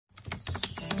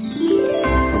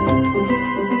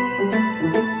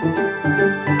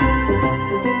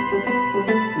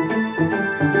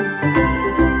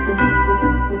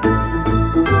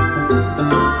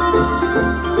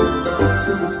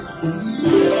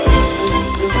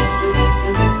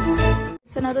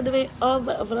another day of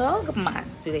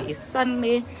Vlogmas. Today is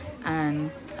Sunday and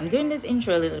I'm doing this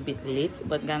intro a little bit late,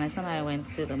 but Garnet and I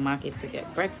went to the market to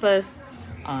get breakfast.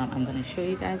 I'm gonna show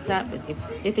you guys that, but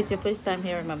if it's your first time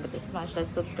here, remember to smash that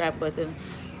subscribe button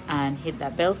and hit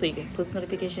that bell so you get post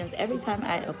notifications every time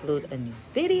I upload a new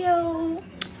video.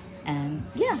 And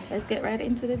yeah, let's get right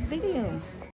into this video.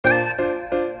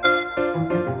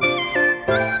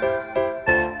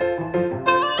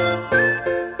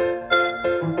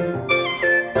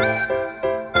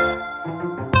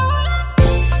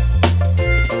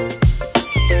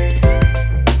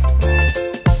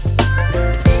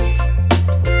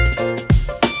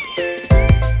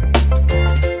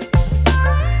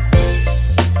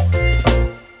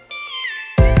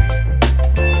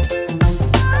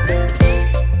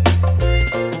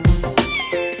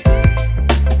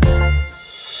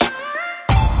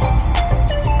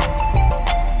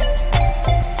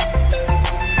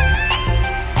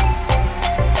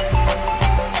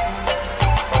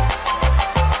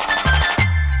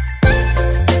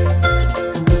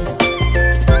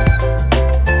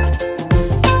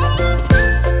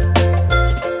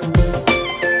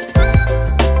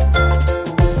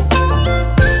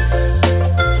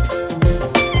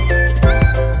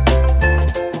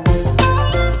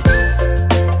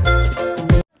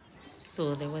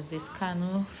 So there was this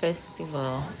Canoe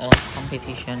Festival or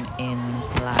competition in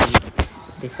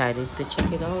Layou. Decided to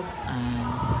check it out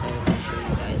and decided to show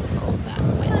you guys how that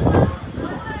went.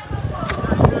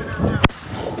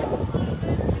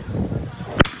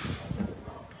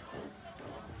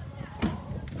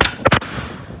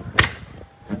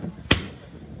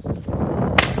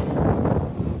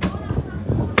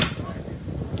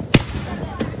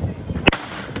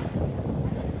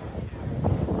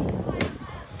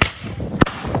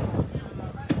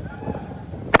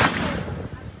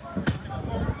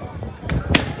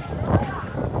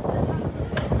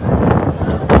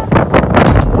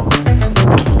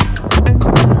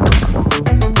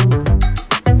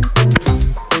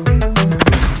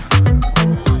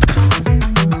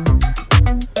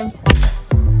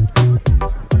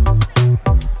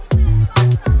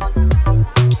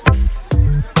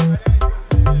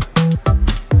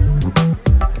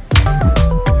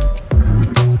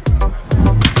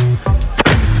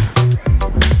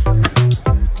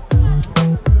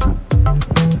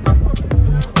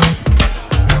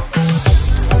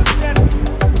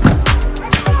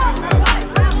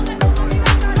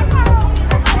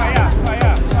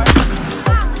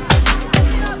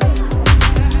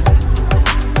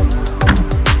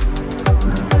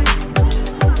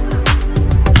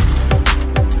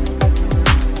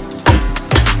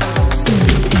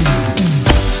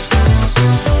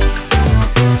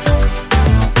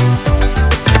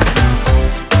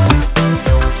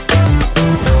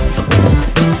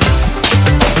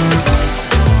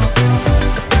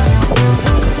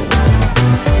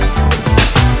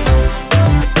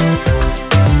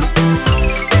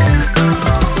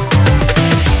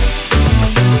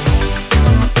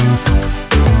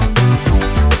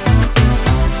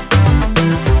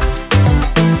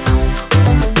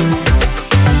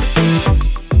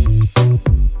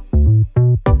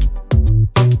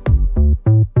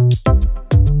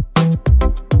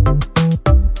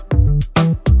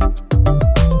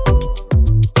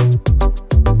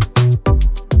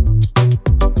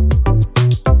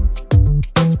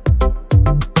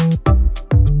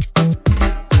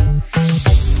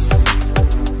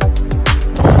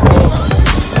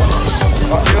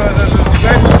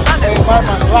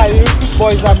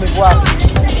 Boys have me walking.